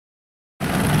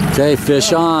Okay,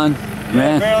 fish on.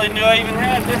 Man, I barely knew I even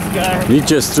had this guy. you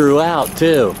just threw out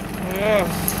too.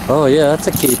 Yeah. Oh yeah, that's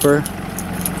a keeper.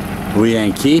 We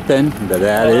ain't keeping, but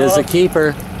that is a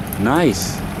keeper.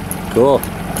 Nice. Cool.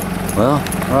 Well,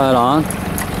 right on.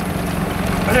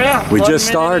 Yeah, We just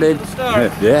started.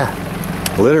 Yeah,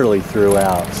 literally threw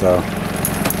out, so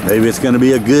maybe it's gonna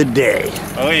be a good day.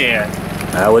 Oh yeah.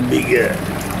 That would be good.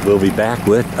 We'll be back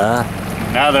with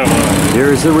another one.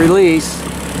 Here's the release.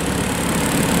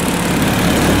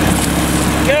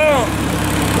 Go!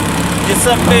 Get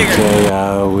something bigger.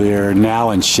 Okay, we're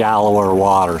now in shallower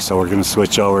water, so we're gonna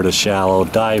switch over to shallow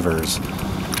divers.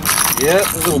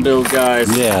 Yep, little bill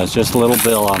guys. Yeah, it's just a little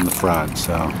bill on the front,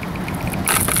 so.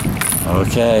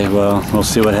 Okay, well, we'll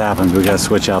see what happens. We gotta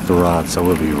switch out the rod, so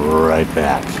we'll be right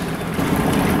back.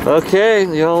 Okay,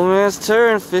 the old man's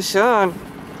turn. Fish on.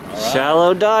 Right.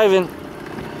 Shallow diving.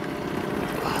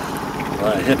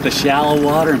 Well, hit the shallow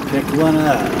water and pick one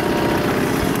up.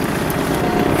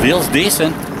 Feels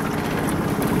decent.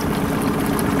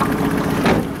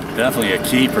 Definitely a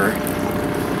keeper.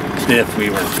 If we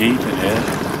were keeping it.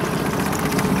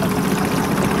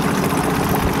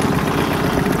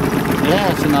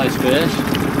 Yeah, it's a nice fish.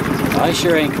 I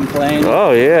sure ain't complaining.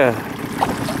 Oh yeah.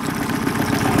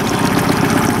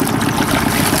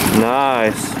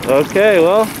 Nice. Okay,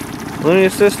 well, let me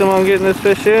assist him on getting this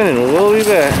fish in and we'll be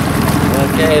back.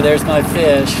 Okay, there's my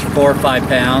fish. 4 or 5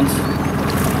 pounds.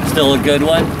 Still a good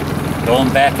one.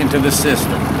 Going back into the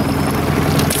system.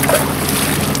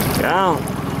 Down.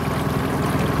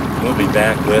 We'll be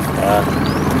back with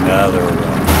another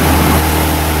one.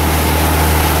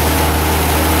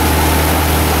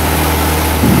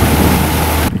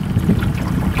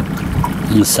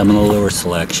 And some of the lure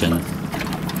selection.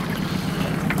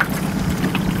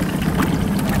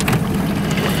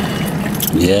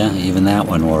 Yeah, even that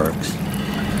one works.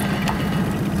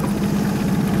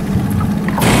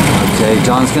 Okay,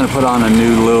 John's gonna put on a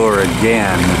new lure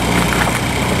again.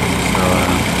 So,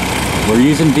 we're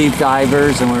using deep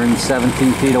divers and we're in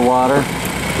 17 feet of water.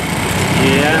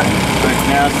 Yeah, right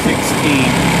now 16.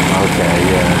 Okay,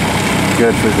 yeah.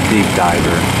 Good for the deep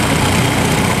diver.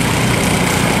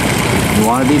 You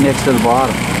want to be next to the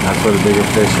bottom. That's where the bigger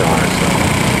fish are, so.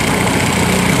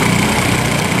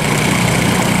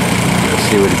 Let's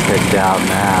see what he picked out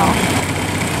now.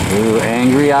 Ooh,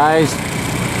 angry eyes?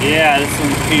 Yeah, this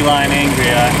one's feline angry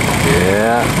eye.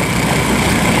 Yeah.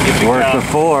 It's worked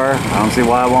before. I don't see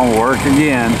why it won't work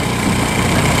again.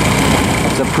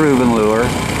 It's a proven lure.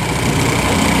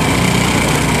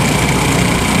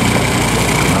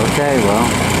 Okay, well,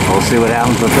 we'll see what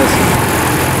happens with this one.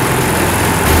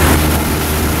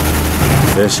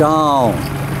 Fish on.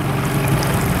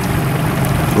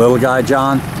 Little guy,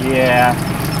 John? Yeah.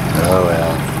 Oh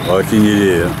well, what can you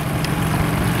do?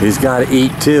 He's got to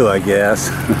eat too, I guess.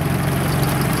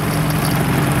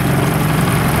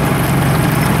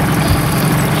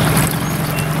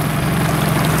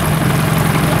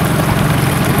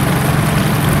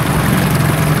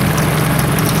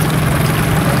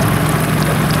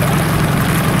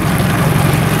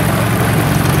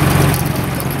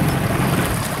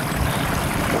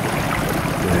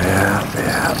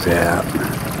 Yeah.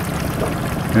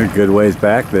 They're a good ways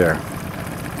back there.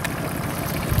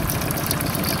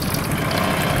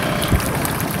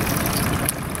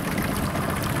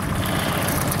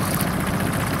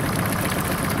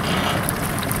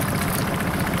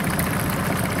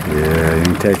 Yeah, you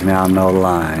ain't taking out no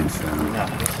line, so. No,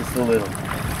 it's just a little.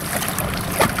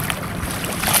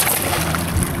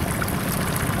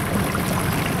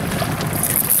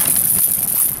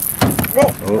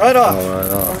 Oh, right off. Oh,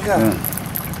 right off. Oh, yeah.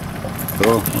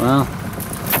 Cool. Well,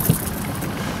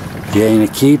 he ain't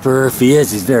a keeper. If he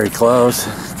is, he's very close.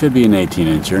 Could be an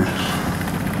 18-incher.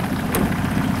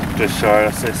 Just short,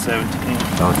 I say 17.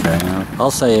 Okay,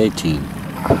 I'll say 18.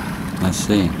 Let's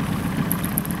see.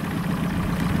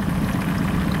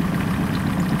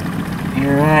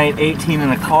 You're right, 18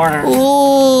 and a quarter.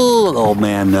 Ooh, the old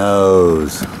man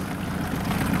knows.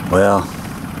 Well,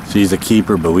 she's a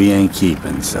keeper, but we ain't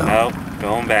keeping, so. Nope,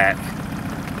 going back.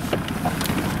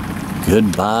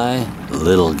 Goodbye,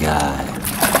 little guy.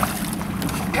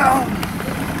 Go.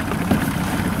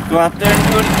 Go out there and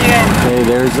do it again. Okay,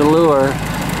 there's the lure.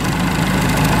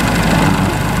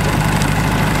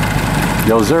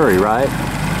 Yozuri, right?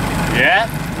 Yeah.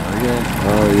 Okay.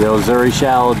 Oh, Yozuri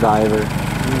shallow diver.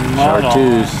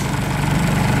 Chartreuse.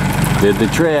 Did the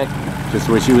trick. Just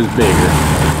wish he was bigger.